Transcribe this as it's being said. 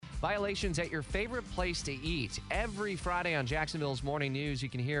Violations at your favorite place to eat. Every Friday on Jacksonville's Morning News, you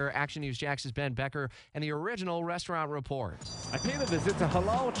can hear Action News Jax's Ben Becker and the original restaurant report. I paid a visit to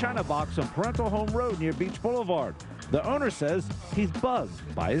Halal China Box on Parental Home Road near Beach Boulevard. The owner says he's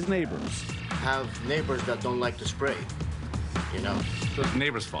bugged by his neighbors. Have neighbors that don't like to spray, you know? So it's the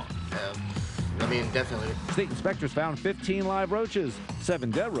neighbor's fault. Definitely. State inspectors found 15 live roaches,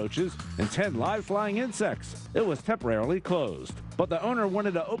 7 dead roaches, and 10 live flying insects. It was temporarily closed. But the owner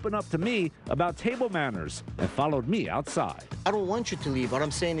wanted to open up to me about table manners and followed me outside. I don't want you to leave. What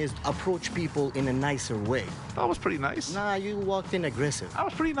I'm saying is approach people in a nicer way. That was pretty nice. Nah, you walked in aggressive. I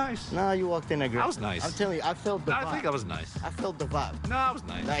was pretty nice. Nah, you walked in aggressive. I was nice. I'm telling you, I felt the vibe. I think I was nice. I felt the vibe. No, I was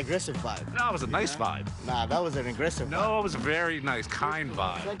nice. The aggressive vibe. No, it was a nice vibe. Nah, that was an aggressive vibe. No, it was a very nice, kind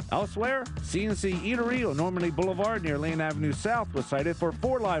vibe. Elsewhere, CNC Eatery on Normandy Boulevard near Lane Avenue South was cited for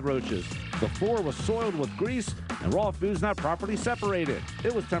 4 live roaches. The floor was soiled with grease and raw foods not properly separated.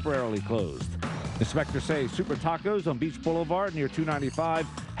 It was temporarily closed. Inspectors say Super Tacos on Beach Boulevard near 295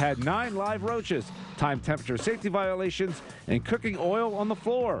 had 9 live roaches, time temperature safety violations, and cooking oil on the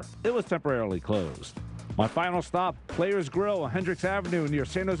floor. It was temporarily closed. My final stop, Players Grill on Hendricks Avenue near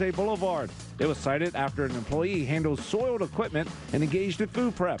San Jose Boulevard. It was cited after an employee handled soiled equipment and engaged in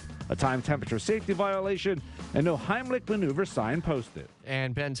food prep, a time temperature safety violation, and no Heimlich maneuver sign posted.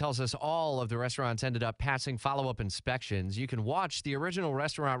 And Ben tells us all of the restaurants ended up passing follow-up inspections. You can watch the original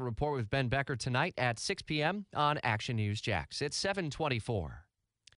restaurant report with Ben Becker tonight at 6 p.m. on Action News Jax. It's 7:24.